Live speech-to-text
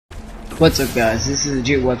What's up, guys? This is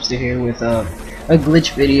J Webster here with a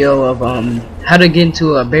glitch video of how to get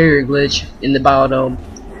into a barrier glitch in the biodome.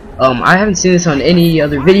 I haven't seen this on any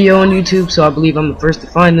other video on YouTube, so I believe I'm the first to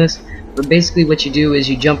find this. But basically what you do is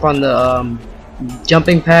you jump on the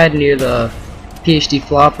jumping pad near the PhD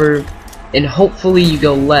flopper, and hopefully you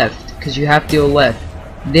go left, because you have to go left.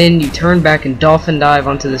 Then you turn back and dolphin dive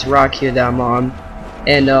onto this rock here that I'm on,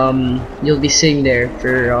 and you'll be sitting there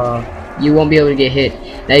for you won't be able to get hit.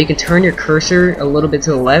 Now you can turn your cursor a little bit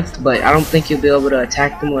to the left, but I don't think you'll be able to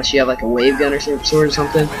attack them unless you have like a wave gun or some sort or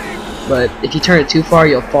something. But if you turn it too far,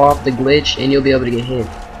 you'll fall off the glitch and you'll be able to get hit.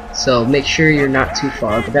 So make sure you're not too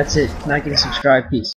far. But that's it. Like and subscribe. Peace.